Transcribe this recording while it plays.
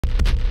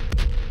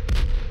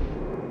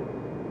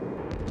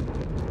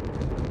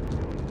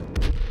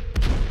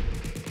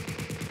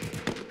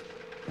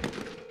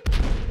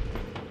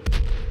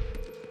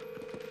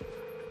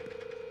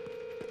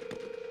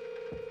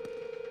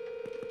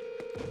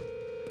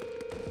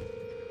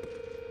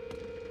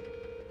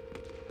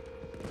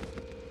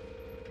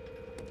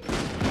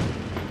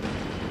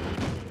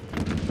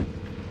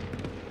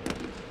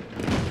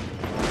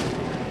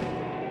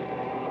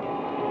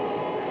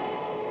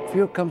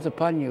fear comes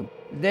upon you.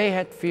 They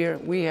had fear,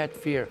 we had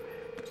fear.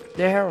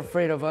 They were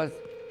afraid of us,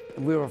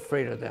 and we were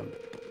afraid of them.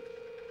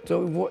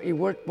 So it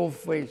worked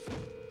both ways,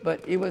 but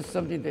it was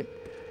something that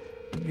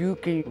you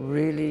can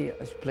really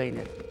explain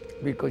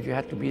it because you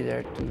had to be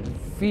there to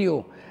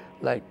feel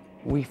like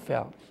we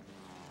felt.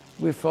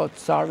 We felt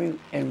sorry,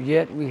 and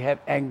yet we have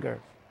anger.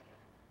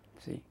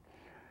 See,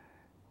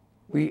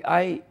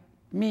 I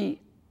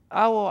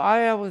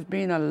was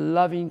being a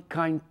loving,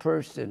 kind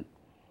person,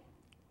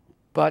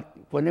 but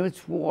when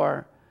it's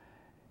war,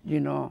 you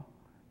know,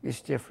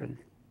 it's different.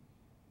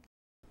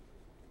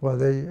 Well,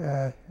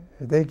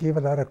 they give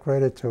a lot of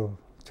credit to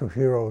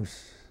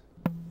heroes.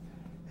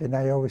 And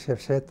I always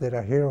have said that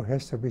a hero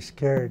has to be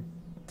scared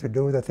to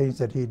do the things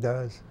that he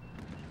does.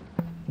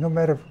 No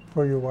matter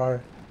where you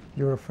are,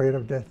 you're afraid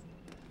of death.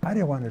 I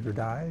didn't want to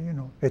die, you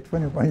know. At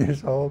 21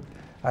 years old,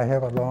 I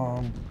have a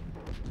long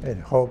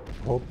and hope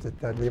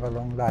that I live a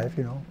long life,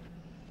 you know.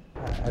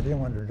 I didn't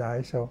want to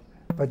die, so.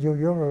 But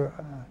you're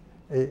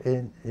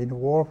in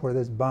war where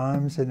there's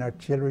bombs and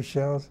artillery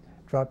shells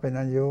dropping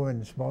on you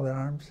and smaller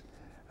arms.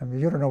 I mean,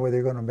 you don't know whether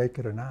you're going to make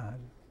it or not.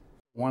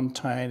 One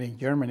time in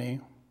Germany,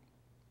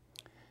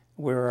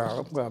 we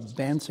were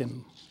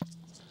dancing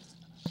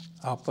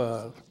up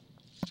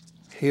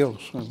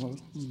hills,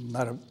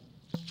 not a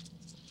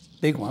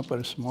big one, but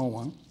a small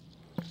one.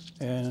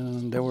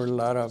 And there were a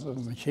lot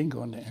of machine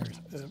gun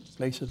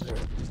places there.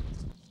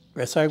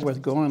 As I was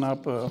going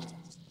up to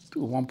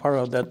one part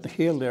of that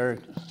hill there,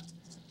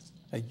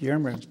 a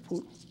German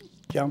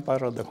jumped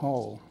out of the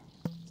hole.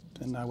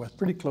 And I was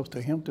pretty close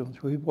to him too.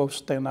 We both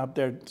stand up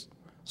there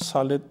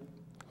solid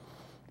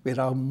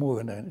without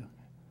moving.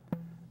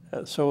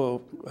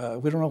 So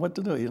we don't know what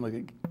to do, you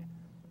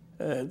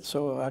know.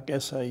 So I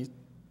guess I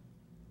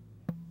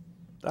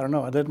don't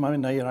know, at that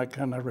moment I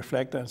kind of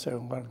reflect and say,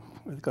 well,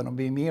 it's going to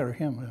be me or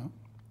him, you know.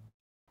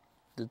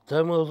 The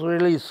time I was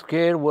really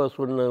scared was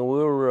when we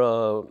were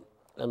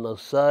on the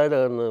side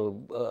and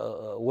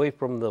away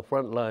from the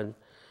front line.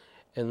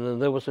 And then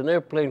there was an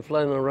airplane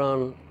flying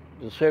around,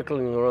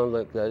 circling around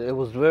like that. It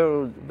was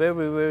very,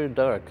 very, very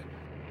dark.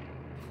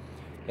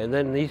 And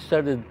then he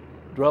started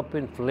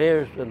dropping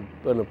flares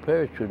on a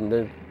parachute, and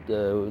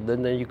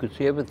then you could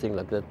see everything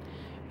like that.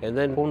 And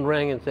then phone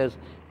rang and says,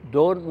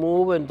 "Don't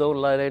move and don't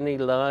light any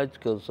lights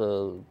because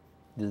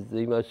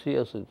they might see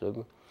us."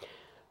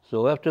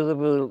 So after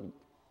the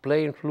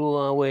plane flew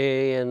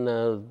away and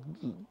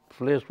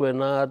flares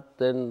went out,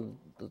 then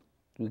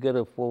we got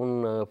a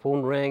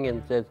phone rang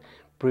and says,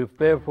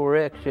 "Prepare for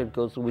action,"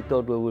 because we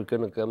thought we were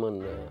going to come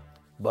and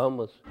bomb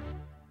us.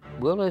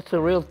 Well, it's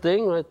a real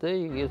thing right there.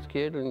 You get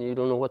scared and you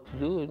don't know what to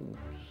do, and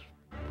just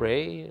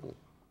pray, and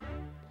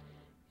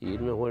you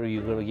don't know where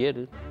you're going to get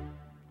it.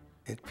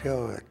 It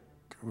feels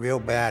real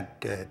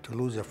bad to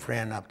lose a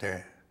friend up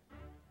there.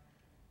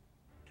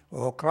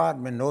 Well, Claude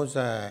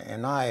Mendoza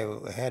and I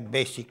had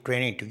basic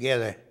training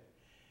together,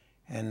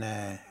 and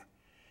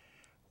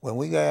when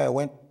we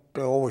went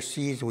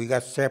overseas, we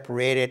got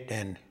separated,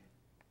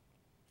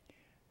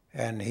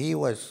 and he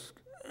was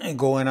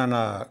going on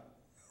a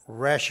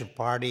ration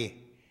party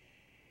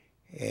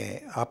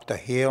up the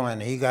hill,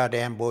 and he got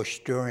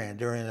ambushed during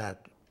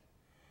that,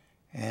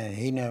 and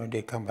he never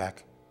did come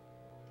back.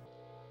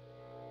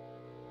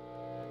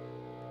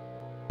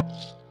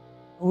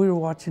 We were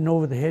watching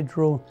over the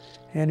hedgerow.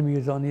 The enemy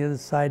was on the other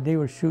side. They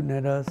were shooting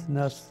at us and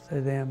us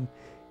at them.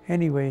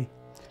 Anyway,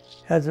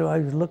 as I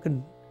was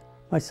looking,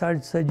 my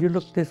sergeant said, "You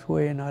look this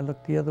way," and I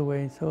looked the other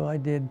way, so I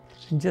did.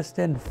 And just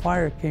then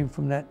fire came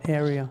from that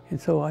area,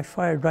 and so I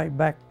fired right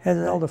back. As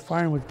all the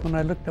firing was going,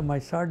 I looked at my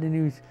sergeant.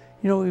 He was,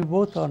 you know, we were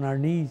both on our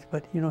knees,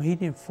 but you know, he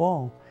didn't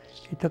fall.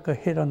 He took a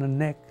hit on the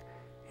neck,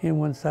 in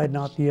one side,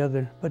 not the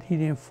other, but he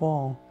didn't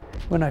fall.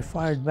 When I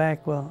fired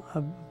back, well, I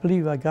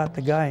believe I got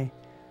the guy.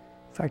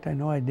 In fact, I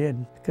know I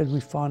did, because we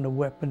found a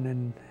weapon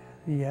and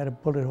he had a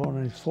bullet hole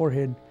in his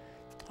forehead.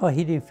 Oh,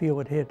 he didn't feel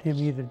what hit him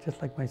either,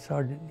 just like my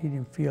sergeant. He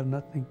didn't feel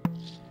nothing.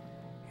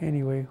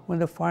 Anyway, when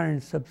the firing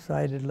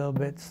subsided a little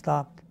bit,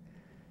 stopped,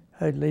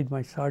 I laid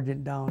my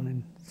sergeant down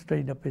and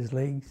straightened up his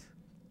legs.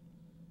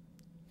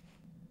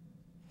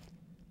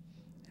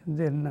 And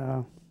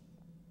then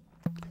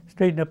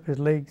straightened up his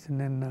legs, and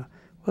then, well,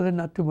 there's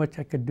not too much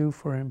I could do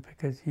for him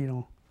because, you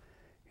know,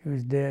 he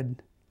was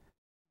dead.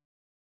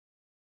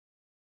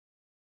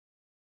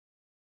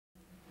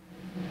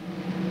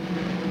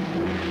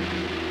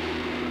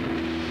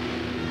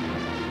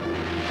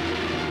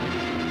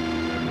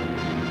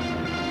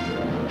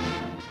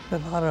 A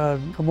lot of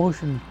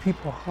commotion,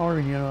 people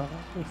hollering, you know,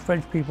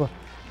 French people,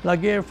 "La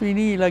guerre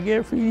finie, la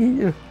guerre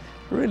finie,"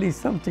 really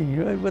something,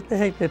 you know, what the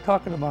heck they're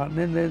talking about. And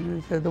then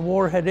they said the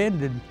war had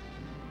ended.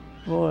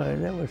 Boy,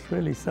 that was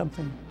really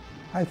something.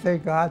 I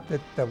thank God that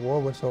the war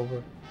was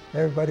over.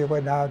 Everybody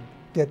went out,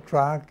 get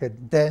drunk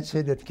and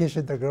dancing and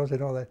kissing the girls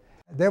and all that.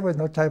 There was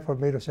no time for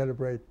me to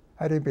celebrate.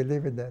 I didn't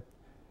believe in that.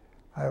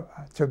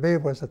 To me,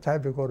 it was the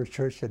time to go to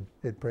church and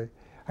pray.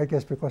 I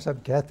guess because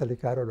I'm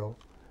Catholic, I don't know.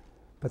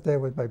 But that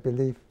was my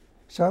belief.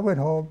 So I went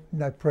home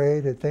and I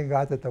prayed and thank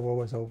God that the war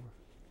was over.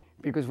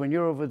 Because when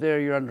you're over there,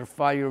 you're under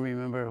fire,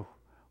 remember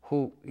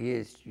who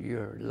is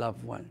your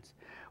loved ones,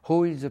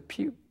 who is the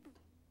people,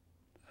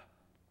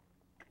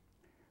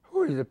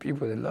 who is the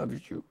people that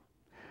loves you,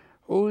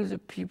 who is the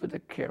people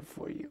that care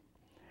for you,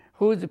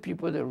 who is the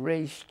people that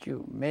raised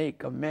you,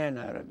 make a man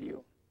out of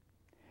you.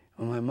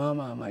 And my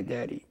mama and my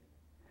daddy.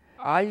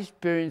 I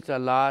experienced a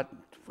lot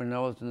when I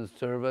was in the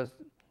service,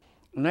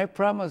 and I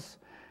promised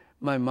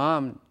my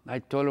mom, I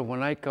told her,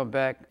 when I come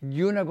back,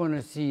 you're not going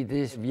to see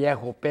this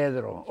viejo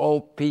Pedro,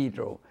 old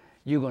Pedro.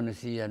 You're going to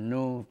see a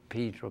new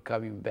Pedro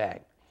coming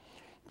back.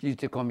 She used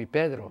to call me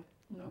Pedro.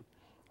 You know?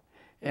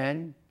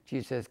 And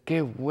she says,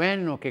 qué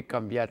bueno que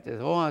cambiaste.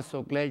 Oh, I'm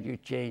so glad you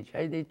changed.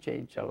 I did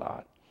change a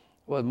lot.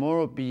 Was more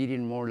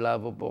obedient, more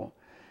lovable.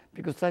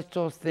 Because that's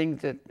those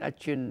things that I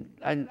shouldn't,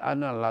 I'm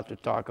not allowed to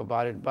talk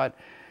about it, but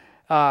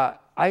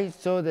I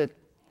saw that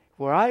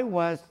where I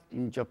was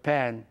in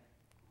Japan,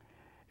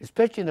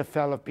 especially in the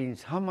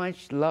Philippines, how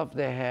much love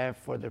they have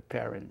for their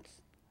parents.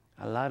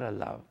 A lot of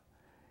love.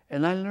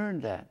 And I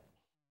learned that.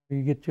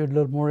 You get your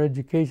little more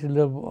education, a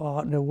little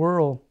out in the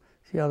world,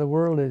 see how the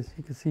world is.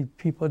 You can see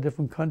people in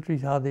different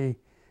countries, how they,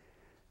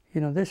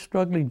 you know, they're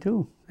struggling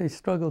too. They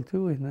struggle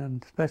too,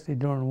 and especially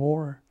during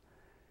war.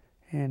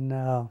 And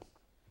yeah,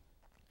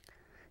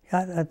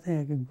 I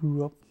think I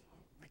grew up,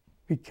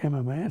 became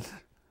a man.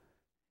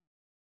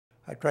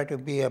 I tried to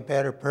be a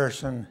better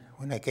person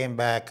when I came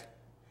back,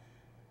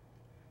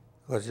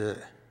 because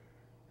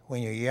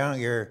when you're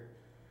young, you're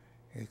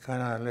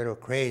kind of a little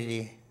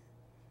crazy,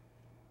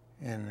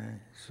 and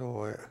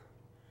so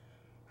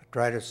I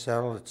tried to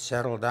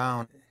settle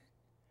down.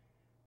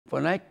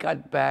 When I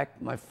got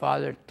back, my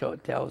father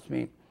tells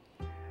me,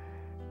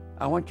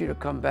 I want you to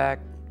come back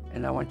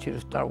and I want you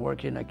to start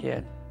working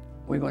again.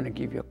 We're going to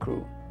give you a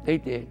crew. They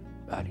did,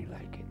 but I didn't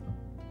like it.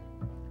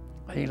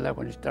 I didn't like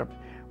when he started.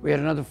 We had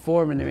another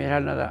foreman, and we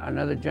had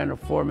another general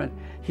foreman.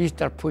 He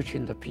started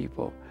pushing the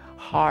people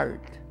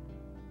hard,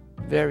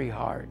 very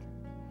hard.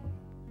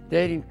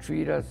 They didn't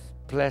treat us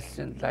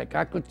pleasant. Like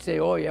I could say,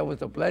 oh yeah, it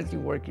was a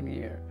blessing working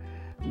here.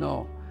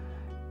 No,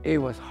 it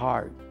was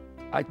hard.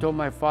 I told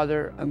my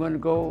father, I'm going to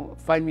go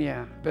find me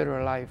a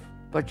better life.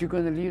 But you're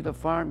going to leave the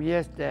farm?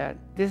 Yes, Dad.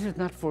 This is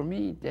not for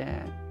me,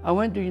 Dad. I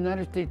went to the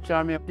United States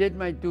Army, did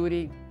my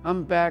duty.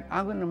 I'm back.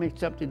 I'm going to make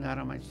something out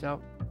of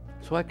myself.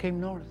 So I came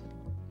north.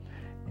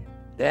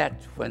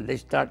 That's when they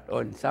start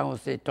on San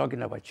Jose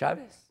talking about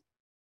Chavez.